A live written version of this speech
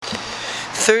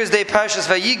Thursday, Parshas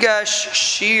Vayigash,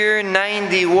 Shir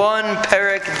 91,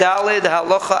 Perek Dalid,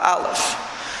 Halacha Aleph.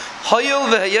 Hayol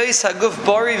v'hayos haguf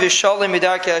bari v'shalim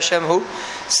midarkei Hashem hu.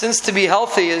 Since to be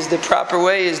healthy is the proper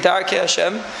way, is darkei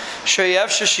Hashem.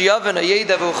 Sheyavshe sheyaven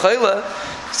hayeda v'chayla.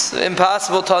 It's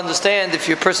impossible to understand if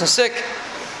you're a person sick.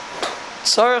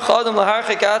 Sarach adam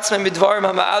laharchik atzmei midvarim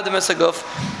hama'adam es haguf.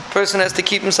 Person has to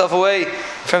keep himself away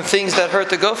from things that hurt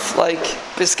the guf, like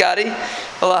biscati.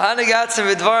 You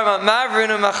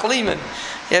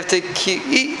have to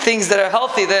eat things that are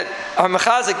healthy, that are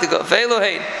mechazik the guf.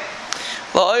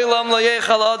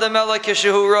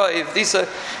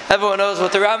 Everyone knows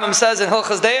what the Rambam says in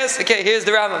Hilchos Deis. Okay, here's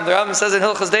the Rambam. The Rambam says in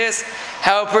Hilchos Deis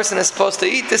how a person is supposed to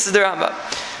eat. This is the Rambam.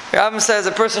 The Rambam says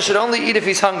a person should only eat if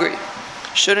he's hungry.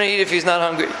 Shouldn't eat if he's not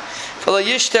hungry.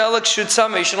 You should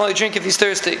only drink if he's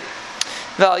thirsty.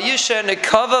 If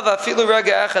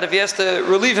he has to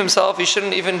relieve himself, he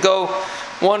shouldn't even go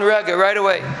one rega right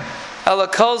away.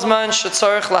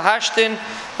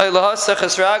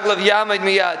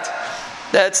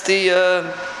 That's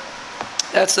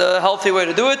a healthy way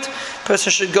to do it.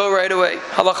 Person should go right away.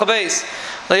 Halacha beis.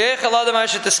 A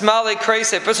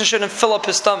person shouldn't fill up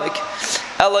his stomach.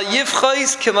 A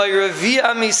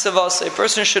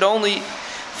person should only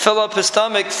fill up his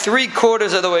stomach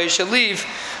 3/4 of the way. He should leave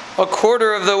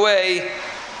 1/4 of the way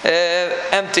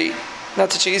empty.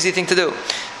 Not such an easy thing to do.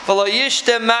 People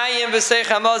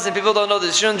don't know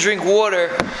this. You shouldn't drink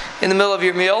water in the middle of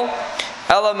your meal.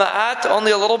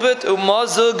 Only a little bit.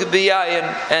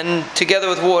 And together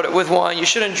with wine. You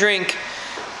shouldn't drink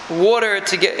water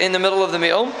to get in the middle of the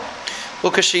meal.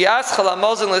 Once the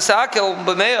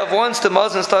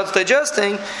muzzin starts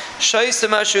digesting,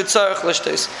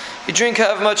 you drink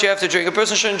however much you have to drink. A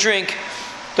person shouldn't drink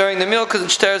during the meal because it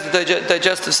stirs the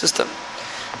digestive system.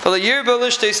 A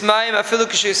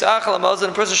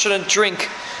person shouldn't drink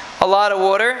a lot of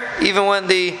water, even when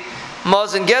the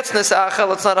muzzin gets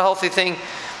nisachel. It's not a healthy thing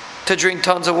to drink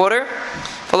tons of water.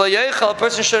 A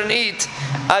person shouldn't eat.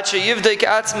 He has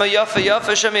to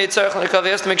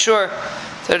make sure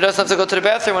that he doesn't have to go to the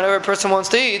bathroom whenever a person wants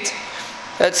to eat.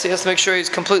 He has to make sure he's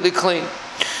completely clean.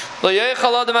 The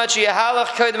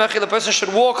person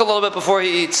should walk a little bit before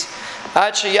he eats.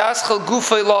 His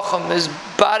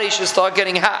body should start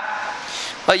getting hot.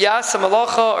 Or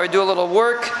do a little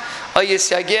work.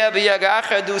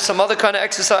 Do some other kind of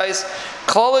exercise.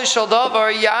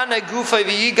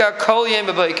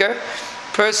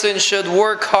 Person should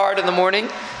work hard in the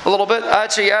morning a little bit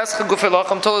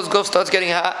until his guf starts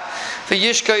getting hot.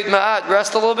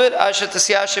 Rest a little bit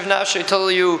until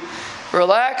you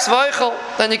relax.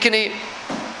 Then you can eat.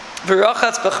 If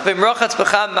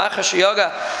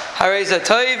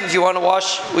you want to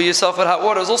wash yourself with hot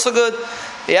water, is also good.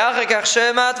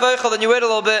 Then you wait a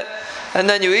little bit and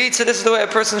then you eat. So this is the way a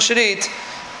person should eat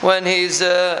when he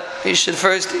should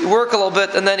first work a little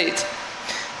bit and then eat.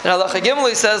 And Halacha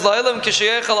Gimel says, a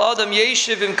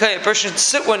person should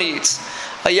sit when he eats.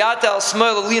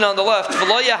 Lean on the left.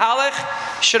 You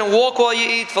shouldn't walk while you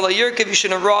eat. You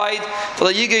shouldn't ride.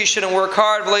 You shouldn't work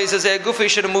hard. You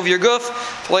shouldn't move your guf.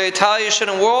 You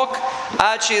shouldn't walk.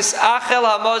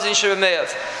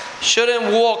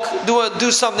 Shouldn't walk,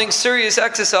 do something serious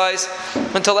exercise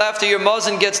until after your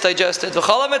muzzin gets digested. A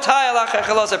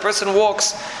person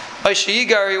walks. He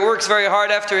works very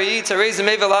hard after he eats. A person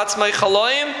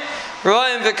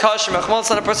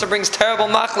brings terrible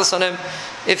machlas on him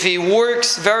if he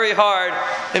works very hard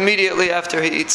immediately after he eats.